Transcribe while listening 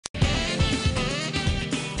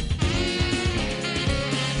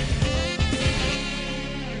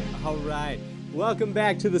Welcome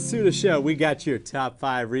back to the Souda Show. We got your top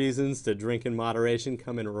 5 reasons to drink in moderation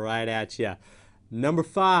coming right at you. Number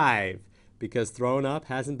 5, because throwing up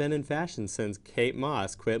hasn't been in fashion since Kate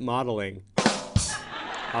Moss quit modeling.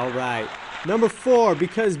 All right. Number 4,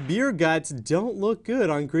 because beer guts don't look good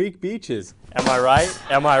on Greek beaches. Am I right?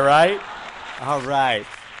 Am I right? All right.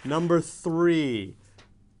 Number 3,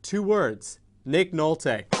 2 words, Nick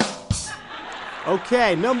Nolte.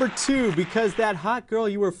 Okay, number 2, because that hot girl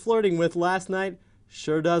you were flirting with last night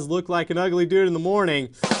sure does look like an ugly dude in the morning.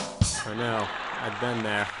 I know, I've been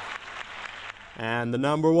there. And the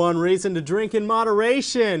number 1 reason to drink in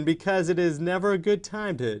moderation, because it is never a good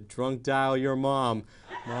time to drunk dial your mom.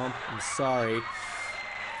 Mom, I'm sorry.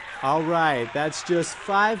 All right, that's just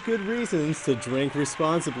 5 good reasons to drink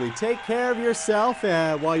responsibly. Take care of yourself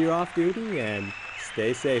while you're off duty and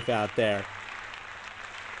stay safe out there.